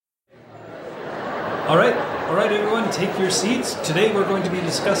All right, everyone, take your seats. Today we're going to be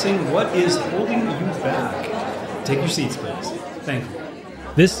discussing what is holding you back. Take your seats, please. Thank you.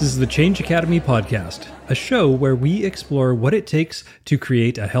 This is the Change Academy podcast, a show where we explore what it takes to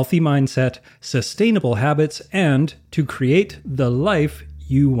create a healthy mindset, sustainable habits, and to create the life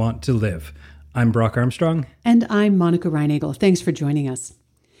you want to live. I'm Brock Armstrong. And I'm Monica Reinagel. Thanks for joining us.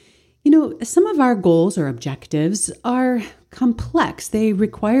 You know, some of our goals or objectives are complex. They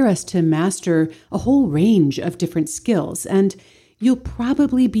require us to master a whole range of different skills, and you'll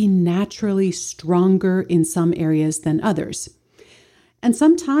probably be naturally stronger in some areas than others. And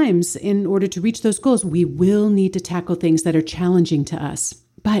sometimes, in order to reach those goals, we will need to tackle things that are challenging to us.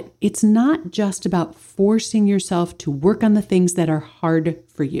 But it's not just about forcing yourself to work on the things that are hard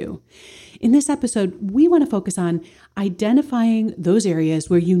for you. In this episode, we want to focus on identifying those areas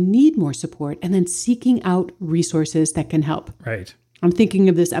where you need more support and then seeking out resources that can help. Right. I'm thinking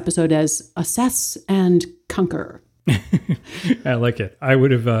of this episode as assess and conquer. I like it. I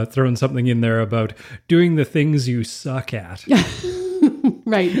would have thrown something in there about doing the things you suck at.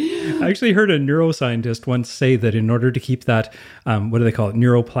 Right. I actually heard a neuroscientist once say that in order to keep that, what do they call it,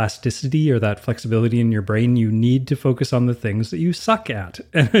 neuroplasticity or that flexibility in your brain, you need to focus on the things that you suck at.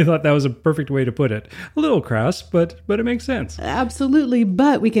 And I thought that was a perfect way to put it. A little crass, but it makes sense. Absolutely.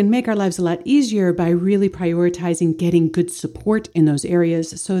 But we can make our lives a lot easier by really prioritizing getting good support in those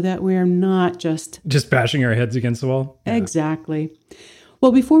areas so that we're not just bashing our heads against the wall. Yeah. Exactly.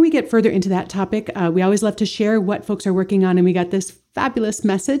 Well, before we get further into that topic, we always love to share what folks are working on. And we got this fabulous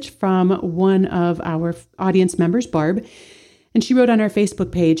message from one of our audience members, Barb. And she wrote on our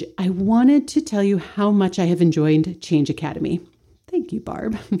Facebook page, "I wanted to tell you how much I have enjoyed Change Academy." Thank you,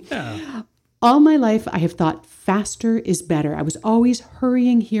 Barb. Yeah. All my life, I have thought faster is better. I was always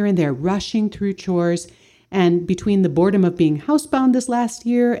hurrying here and there, rushing through chores. And between the boredom of being housebound this last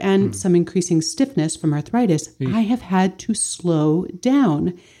year and some increasing stiffness from arthritis, I have had to slow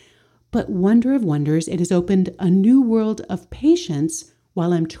down. But wonder of wonders, it has opened a new world of patience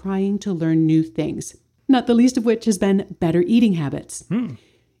while I'm trying to learn new things, not the least of which has been better eating habits.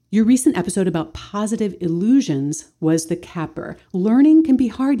 Your recent episode about positive illusions was the capper. Learning can be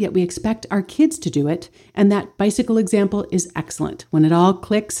hard, yet we expect our kids to do it. And that bicycle example is excellent. When it all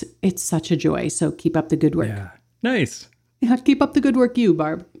clicks, it's such a joy. So keep up the good work. Yeah. Nice. Yeah, keep up the good work, you,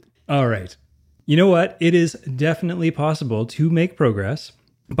 Barb. All right. You know what? It is definitely possible to make progress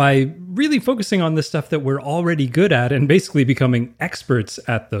by really focusing on the stuff that we're already good at and basically becoming experts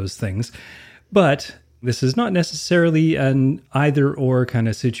at those things. But this is not necessarily an either-or kind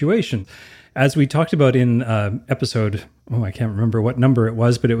of situation. As we talked about in episode, I can't remember what number it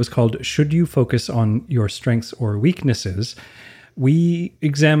was, but it was called Should You Focus on Your Strengths or Weaknesses? We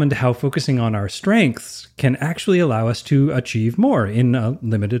examined how focusing on our strengths can actually allow us to achieve more in a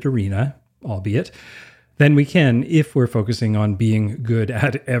limited arena, albeit, than we can if we're focusing on being good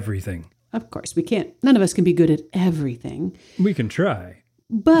at everything. Of course, we can't. None of us can be good at everything. We can try.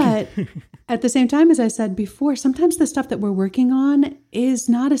 But at the same time, as I said before, sometimes the stuff that we're working on is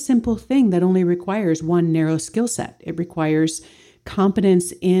not a simple thing that only requires one narrow skill set. It requires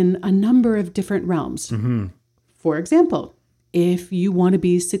competence in a number of different realms. For example, if you want to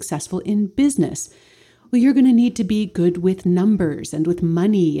be successful in business, well, you're going to need to be good with numbers and with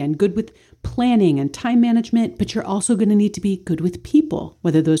money and good with planning and time management, but you're also going to need to be good with people,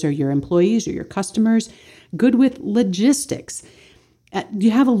 whether those are your employees or your customers, good with logistics.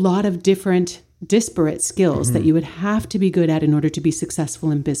 You have a lot of different disparate skills that you would have to be good at in order to be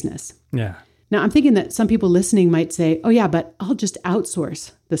successful in business. Yeah. Now, I'm thinking that some people listening might say, oh yeah, but I'll just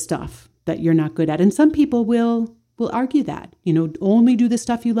outsource the stuff that you're not good at. And some people will argue that, only do the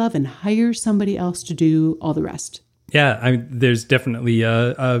stuff you love and hire somebody else to do all the rest. Yeah, there's definitely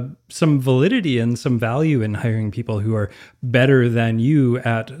some validity and some value in hiring people who are better than you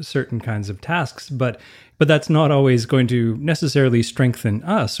at certain kinds of tasks, but that's not always going to necessarily strengthen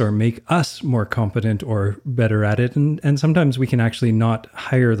us or make us more competent or better at it. And sometimes we can actually not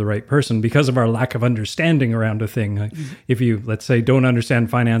hire the right person because of our lack of understanding around a thing. If you, let's say, don't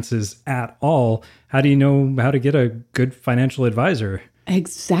understand finances at all, how do you know how to get a good financial advisor?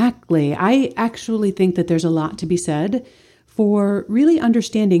 Exactly. I actually think that there's a lot to be said for really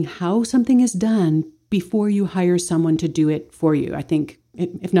understanding how something is done before you hire someone to do it for you. I think,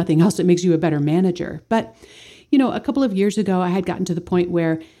 if nothing else, it makes you a better manager. But, a couple of years ago, I had gotten to the point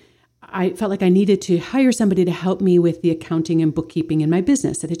where I felt like I needed to hire somebody to help me with the accounting and bookkeeping in my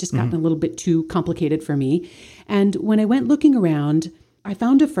business. It had just gotten a little bit too complicated for me. And when I went looking around, I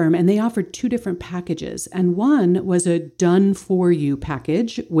found a firm and they offered two different packages. And one was a done for you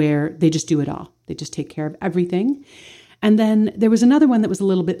package where they just do it all. They just take care of everything. And then there was another one that was a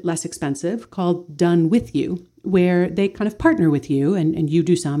little bit less expensive called Done With You, where they kind of partner with you and you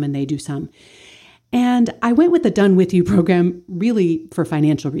do some and they do some. And I went with the Done With You program really for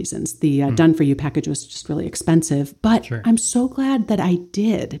financial reasons. The Done For You package was just really expensive. But Sure. I'm so glad that I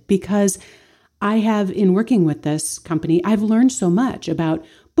did, because I have, in working with this company, I've learned so much about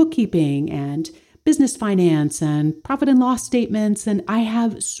bookkeeping and business finance and profit and loss statements. And I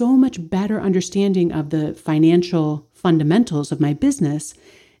have so much better understanding of the financial fundamentals of my business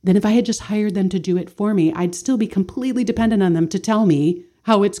than if I had just hired them to do it for me. I'd still be completely dependent on them to tell me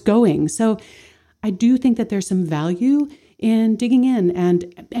how it's going. So I do think that there's some value in digging in and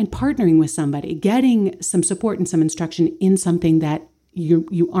partnering with somebody, getting some support and some instruction in something that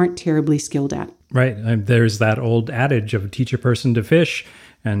you aren't terribly skilled at. Right. There's that old adage of teach a person to fish,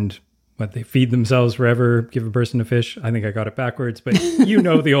 and what they feed themselves forever, give a person a fish. I think I got it backwards, but you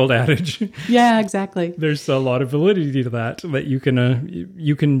know the old adage. Yeah, exactly. There's a lot of validity to that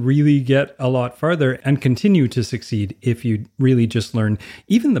you can really get a lot farther and continue to succeed if you really just learn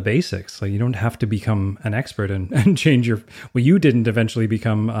even the basics. So you don't have to become an expert and change you didn't eventually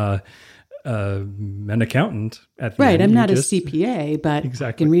become an accountant at the right. end. I'm You not just- a CPA, but Exactly.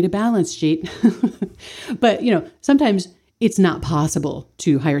 I can read a balance sheet. But, sometimes it's not possible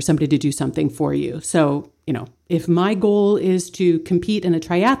to hire somebody to do something for you. So, if my goal is to compete in a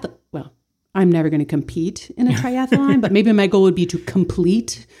triathlon, well, I'm never going to compete in a triathlon, but maybe my goal would be to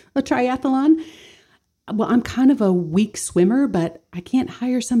complete a triathlon. Well, I'm kind of a weak swimmer, but I can't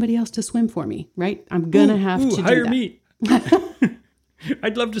hire somebody else to swim for me, right? I'm going to have to do hire that. me.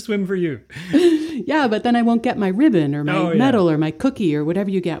 I'd love to swim for you. Yeah, but then I won't get my ribbon or my Oh, yeah. medal or my cookie or whatever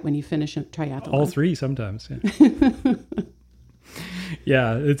you get when you finish a triathlon. All three sometimes. Yeah.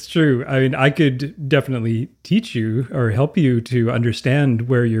 Yeah, it's true. I mean, I could definitely teach you or help you to understand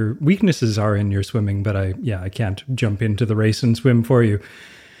where your weaknesses are in your swimming, but I can't jump into the race and swim for you.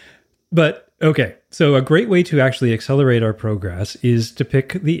 But okay, so a great way to actually accelerate our progress is to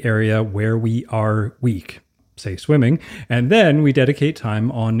pick the area where we are weak, say swimming, and then we dedicate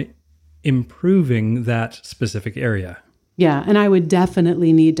time on improving that specific area. Yeah, and I would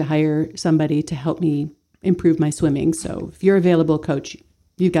definitely need to hire somebody to help me improve my swimming. So if you're available, coach,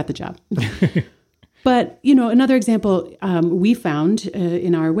 you've got the job. But, another example, we found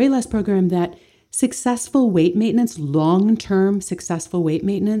in our Weigh Less program that successful weight maintenance, long-term successful weight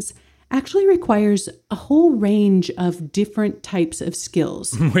maintenance, actually requires a whole range of different types of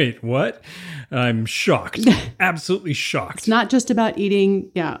skills. Wait, what? I'm shocked. Absolutely shocked. It's not just about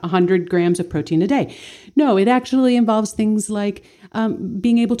eating 100 grams of protein a day. No, it actually involves things like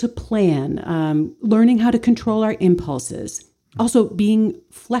being able to plan, learning how to control our impulses, also being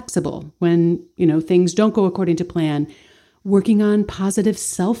flexible when things don't go according to plan, working on positive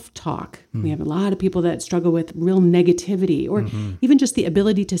self-talk. We have a lot of people that struggle with real negativity, or even just the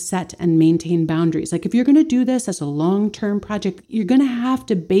ability to set and maintain boundaries. Like if you're going to do this as a long-term project, you're going to have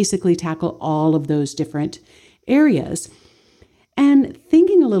to basically tackle all of those different areas. And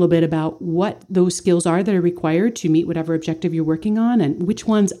thinking a little bit about what those skills are that are required to meet whatever objective you're working on and which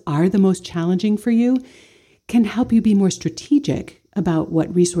ones are the most challenging for you can help you be more strategic about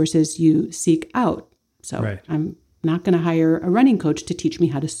what resources you seek out. So Right. I'm not going to hire a running coach to teach me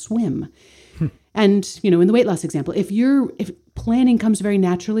how to swim. And, in the weight loss example, if planning comes very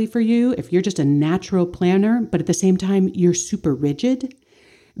naturally for you, if you're just a natural planner, but at the same time, you're super rigid,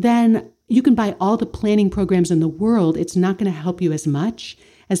 then you can buy all the planning programs in the world. It's not going to help you as much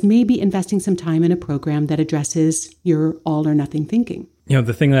as maybe investing some time in a program that addresses your all or nothing thinking.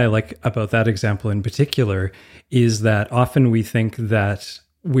 The thing that I like about that example in particular is that often we think that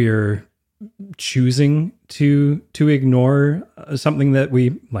we're choosing to ignore something that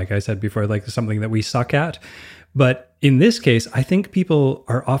we, like I said before, like something that we suck at. But in this case, I think people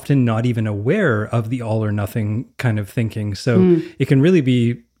are often not even aware of the all or nothing kind of thinking. So it can really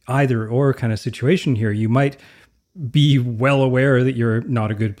be either or kind of situation here. You might be well aware that you're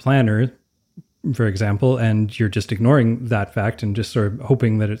not a good planner, for example, and you're just ignoring that fact and just sort of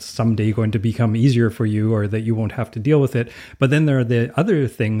hoping that it's someday going to become easier for you or that you won't have to deal with it. But then there are the other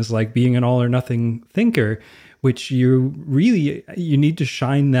things like being an all or nothing thinker, which you need to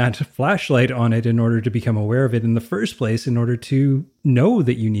shine that flashlight on it in order to become aware of it in the first place, in order to know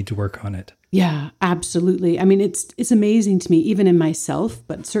that you need to work on it. Yeah, absolutely. I mean, it's amazing to me, even in myself,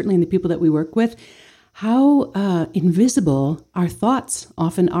 but certainly in the people that we work with, how invisible our thoughts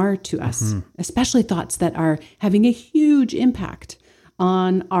often are to us, especially thoughts that are having a huge impact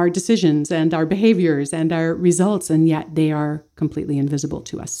on our decisions and our behaviors and our results, and yet they are completely invisible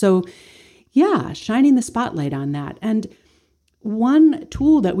to us. So yeah, shining the spotlight on that. And one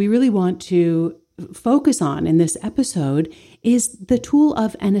tool that we really want to focus on in this episode is the tool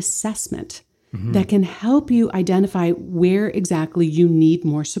of an assessment that can help you identify where exactly you need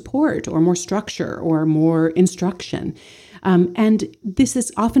more support or more structure or more instruction. And this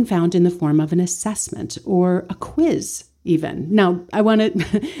is often found in the form of an assessment or a quiz even. Now,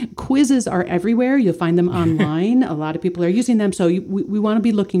 quizzes are everywhere. You'll find them online. A lot of people are using them. So we want to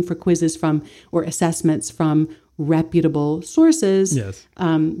be looking for quizzes or assessments from reputable sources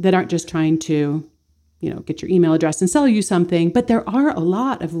that aren't just trying to get your email address and sell you something. But there are a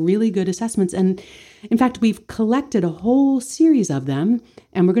lot of really good assessments. And in fact, we've collected a whole series of them.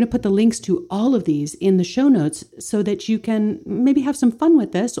 And we're going to put the links to all of these in the show notes so that you can maybe have some fun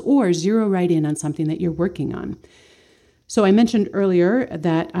with this or zero right in on something that you're working on. So I mentioned earlier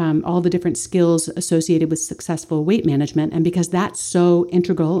that all the different skills associated with successful weight management. And because that's so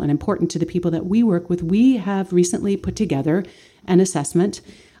integral and important to the people that we work with, we have recently put together an assessment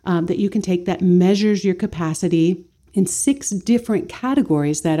that you can take that measures your capacity in 6 different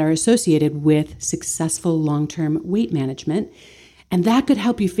categories that are associated with successful long-term weight management. And that could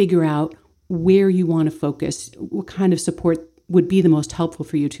help you figure out where you want to focus, what kind of support would be the most helpful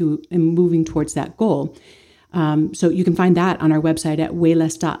for you in moving towards that goal. So you can find that on our website at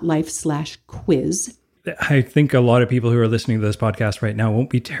wayless.life/quiz. I think a lot of people who are listening to this podcast right now won't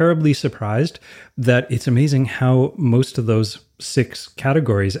be terribly surprised that it's amazing how most of those 6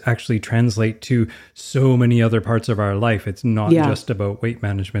 categories actually translate to so many other parts of our life. It's not just about weight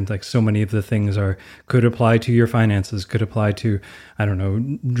management. Like so many of the things could apply to your finances, could apply to,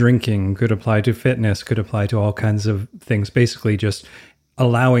 drinking, could apply to fitness, could apply to all kinds of things, basically just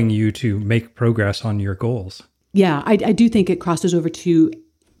allowing you to make progress on your goals. Yeah, I do think it crosses over to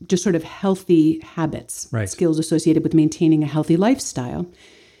just sort of healthy habits, skills associated with maintaining a healthy lifestyle.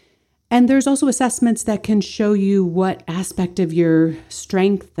 And there's also assessments that can show you what aspect of your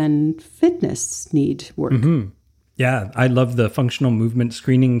strength and fitness need work. Yeah, I love the functional movement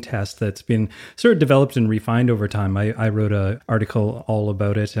screening test that's been sort of developed and refined over time. I wrote an article all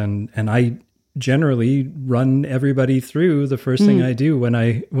about it, and I generally run everybody through. The first thing I do when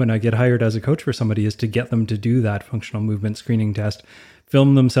I get hired as a coach for somebody is to get them to do that functional movement screening test,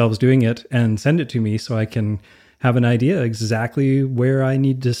 film themselves doing it, and send it to me so I can have an idea exactly where I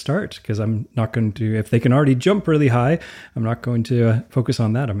need to start. Because I'm not going to, if they can already jump really high, I'm not going to focus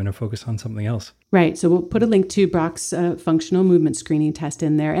on that. I'm going to focus on something else. Right. So we'll put a link to Brock's functional movement screening test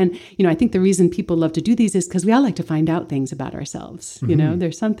in there. And, I think the reason people love to do these is because we all like to find out things about ourselves.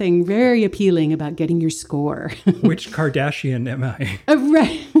 There's something very appealing about getting your score. Which Kardashian am I?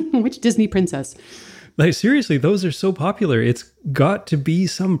 Right. Which Disney princess? Like, seriously, those are so popular. It's got to be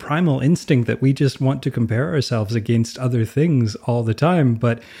some primal instinct that we just want to compare ourselves against other things all the time.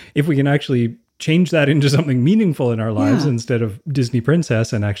 But if we can actually change that into something meaningful in our lives instead of Disney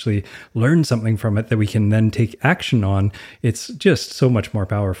princess and actually learn something from it that we can then take action on, it's just so much more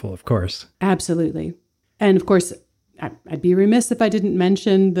powerful, of course. Absolutely. And of course, I'd be remiss if I didn't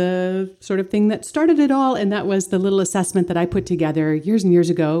mention the sort of thing that started it all, and that was the little assessment that I put together years and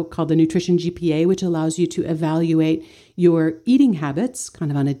years ago called the Nutrition GPA, which allows you to evaluate your eating habits kind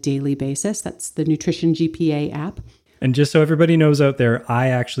of on a daily basis. That's the Nutrition GPA app. And just so everybody knows out there, I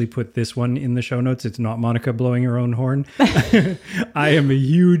actually put this one in the show notes. It's not Monica blowing her own horn. I am a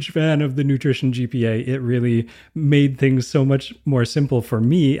huge fan of the Nutrition GPA. It really made things so much more simple for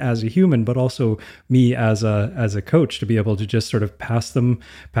me as a human, but also me as a coach to be able to just sort of pass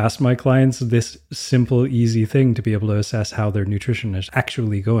my clients this simple, easy thing to be able to assess how their nutrition is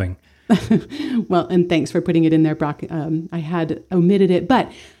actually going. Well, and thanks for putting it in there, Brock. I had omitted it,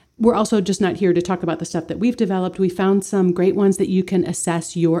 but we're also just not here to talk about the stuff that we've developed. We found some great ones that you can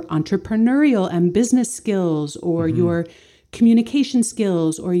assess your entrepreneurial and business skills or your communication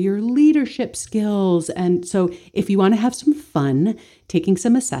skills or your leadership skills. And so if you want to have some fun taking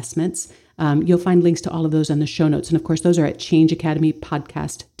some assessments, you'll find links to all of those in the show notes. And of course, those are at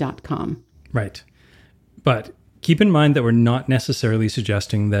changeacademypodcast.com. Right. But keep in mind that we're not necessarily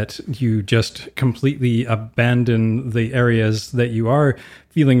suggesting that you just completely abandon the areas that you are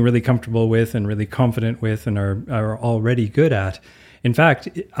feeling really comfortable with and really confident with and are already good at. In fact,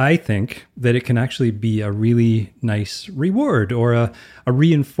 I think that it can actually be a really nice reward or a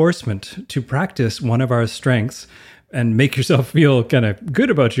reinforcement to practice one of our strengths and make yourself feel kind of good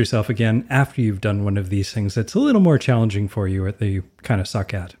about yourself again after you've done one of these things that's a little more challenging for you or that you kind of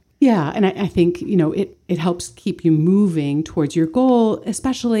suck at. Yeah, and I think, it helps keep you moving towards your goal,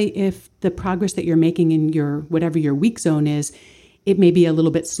 especially if the progress that you're making in whatever your weak zone is, it may be a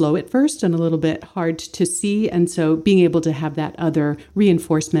little bit slow at first and a little bit hard to see. And so being able to have that other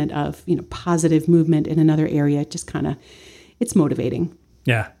reinforcement of, positive movement in another area, just kind of, it's motivating.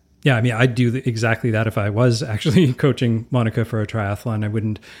 Yeah. Yeah, I mean, I'd do exactly that if I was actually coaching Monica for a triathlon. I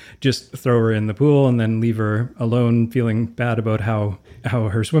wouldn't just throw her in the pool and then leave her alone feeling bad about how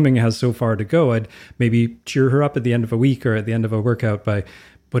her swimming has so far to go. I'd maybe cheer her up at the end of a week or at the end of a workout by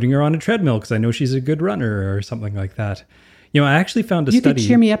putting her on a treadmill because I know she's a good runner or something like that. You know, I actually found a study. You could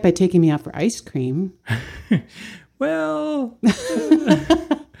cheer me up by taking me out for ice cream. Well...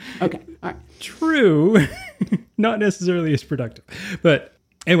 Okay, all right. True. Not necessarily as productive. But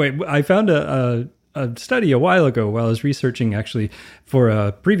anyway, I found a study a while ago while I was researching actually for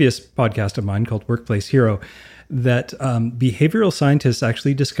a previous podcast of mine called Workplace Hero that behavioral scientists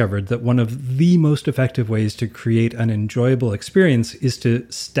actually discovered that one of the most effective ways to create an enjoyable experience is to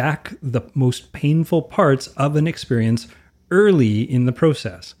stack the most painful parts of an experience early in the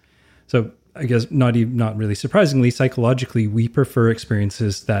process. So I guess not really surprisingly, psychologically, we prefer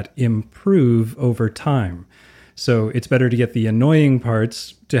experiences that improve over time. So it's better to get the annoying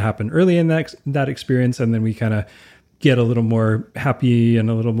parts to happen early in that experience, and then we kind of get a little more happy and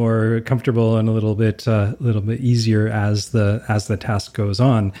a little more comfortable and a little bit easier as the task goes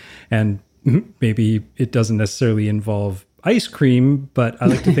on. And maybe it doesn't necessarily involve ice cream, but I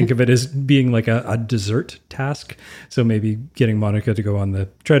like to think of it as being like a dessert task. So maybe getting Monica to go on the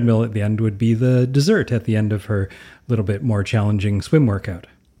treadmill at the end would be the dessert at the end of her little bit more challenging swim workout.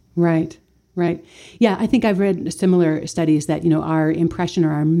 Right. Yeah, I think I've read similar studies that, our impression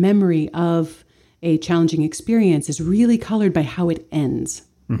or our memory of a challenging experience is really colored by how it ends.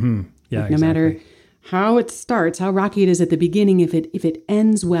 Mm-hmm. Yeah, no matter how it starts, how rocky it is at the beginning, if it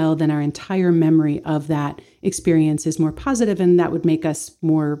ends well, then our entire memory of that experience is more positive, and that would make us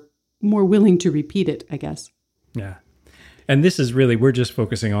more willing to repeat it, I guess. Yeah. And this is really, we're just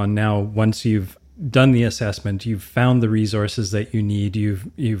focusing on now, once you've done the assessment, you've found the resources that you need,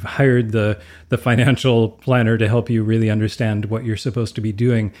 you've hired the financial planner to help you really understand what you're supposed to be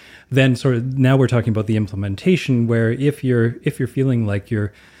doing. Then sort of now we're talking about the implementation, where if you're feeling like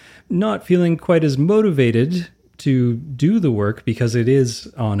you're not feeling quite as motivated to do the work because it is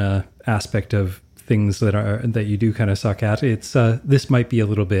on a aspect of things that you do kind of suck at, it's this might be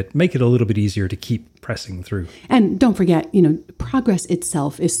make it a little bit easier to keep pressing through. And don't forget, progress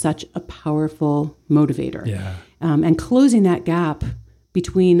itself is such a powerful motivator. Yeah. And closing that gap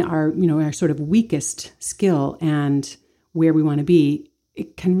between our sort of weakest skill and where we want to be,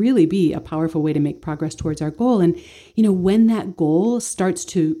 it can really be a powerful way to make progress towards our goal. And, when that goal starts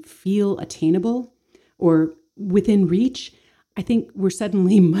to feel attainable or within reach, I think we're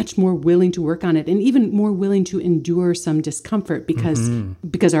suddenly much more willing to work on it and even more willing to endure some discomfort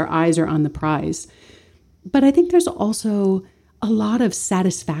because our eyes are on the prize. But I think there's also a lot of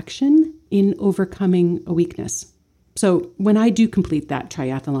satisfaction in overcoming a weakness. So when I do complete that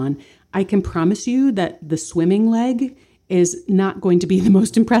triathlon, I can promise you that the swimming leg is not going to be the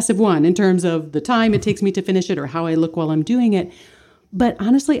most impressive one in terms of the time it takes me to finish it or how I look while I'm doing it. But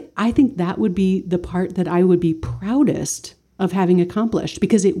honestly, I think that would be the part that I would be proudest of having accomplished,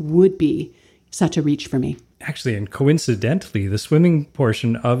 because it would be such a reach for me. Actually, and coincidentally, the swimming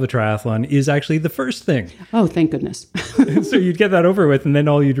portion of a triathlon is actually the first thing. Oh, thank goodness. So you'd get that over with, and then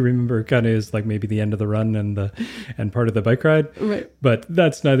all you'd remember kind of is like maybe the end of the run and part of the bike ride. Right. But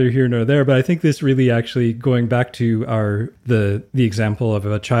that's neither here nor there. But I think this really actually, going back to the example of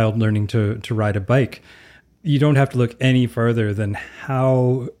a child learning to ride a bike, you don't have to look any further than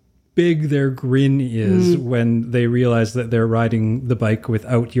how big their grin is when they realize that they're riding the bike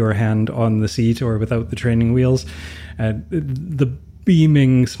without your hand on the seat or without the training wheels. And the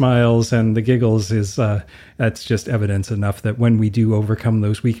beaming smiles and the giggles is that's just evidence enough that when we do overcome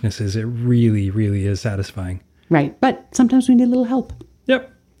those weaknesses, it really, really is satisfying. Right. But sometimes we need a little help. Yep.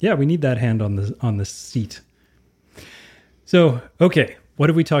 Yeah, we need that hand on the seat. So, okay, what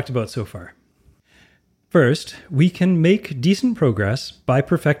have we talked about so far? First, we can make decent progress by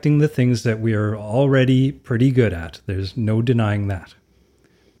perfecting the things that we are already pretty good at. There's no denying that.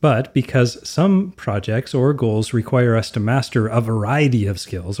 But because some projects or goals require us to master a variety of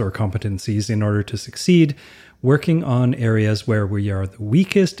skills or competencies in order to succeed, working on areas where we are the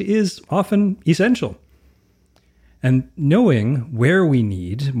weakest is often essential. And knowing where we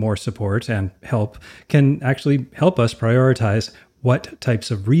need more support and help can actually help us prioritize what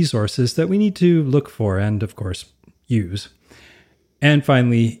types of resources that we need to look for and, of course, use. And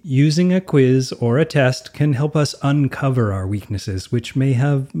finally, using a quiz or a test can help us uncover our weaknesses, which may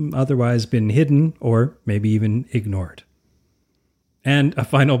have otherwise been hidden or maybe even ignored. And a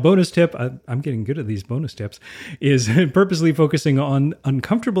final bonus tip, I'm getting good at these bonus tips, is purposely focusing on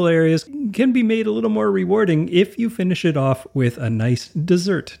uncomfortable areas can be made a little more rewarding if you finish it off with a nice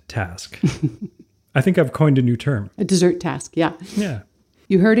dessert task. I think I've coined a new term. A dessert task, yeah. Yeah.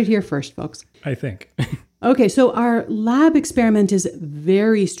 You heard it here first, folks. I think. Okay, so our lab experiment is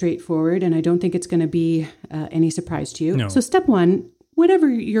very straightforward, and I don't think it's going to be any surprise to you. No. So step one, whatever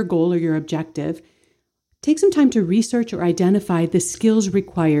your goal or your objective, take some time to research or identify the skills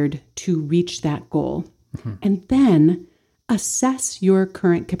required to reach that goal. Mm-hmm. And then assess your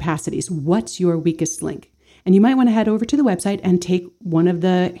current capacities. What's your weakest link? And you might want to head over to the website and take one of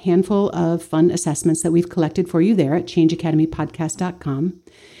the handful of fun assessments that we've collected for you there at changeacademypodcast.com.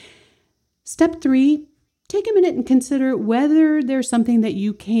 Step 3, take a minute and consider whether there's something that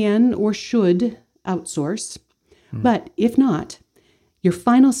you can or should outsource. But if not, your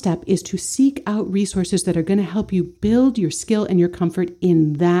final step is to seek out resources that are going to help you build your skill and your comfort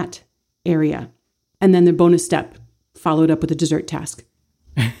in that area. And then the bonus step, followed up with a dessert task.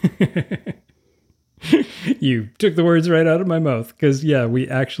 You took the words right out of my mouth because, yeah, we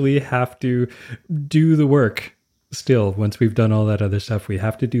actually have to do the work. Still, once we've done all that other stuff, we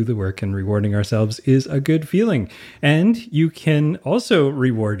have to do the work, and rewarding ourselves is a good feeling. And you can also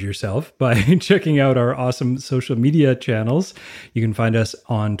reward yourself by checking out our awesome social media channels. You can find us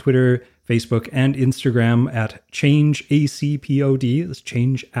on Twitter, Facebook, and Instagram at ChangeACPOD. That's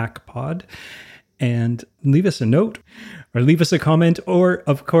ChangeACPod. And leave us a note or leave us a comment, or,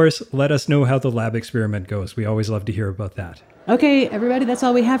 of course, let us know how the lab experiment goes. We always love to hear about that. Okay, everybody, that's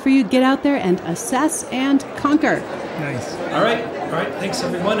all we have for you. Get out there and assess and conquer. Nice. All right. Thanks,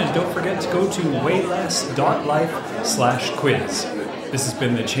 everyone. And don't forget to go to wayless.life/quiz. This has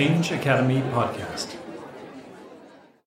been the Change Academy podcast.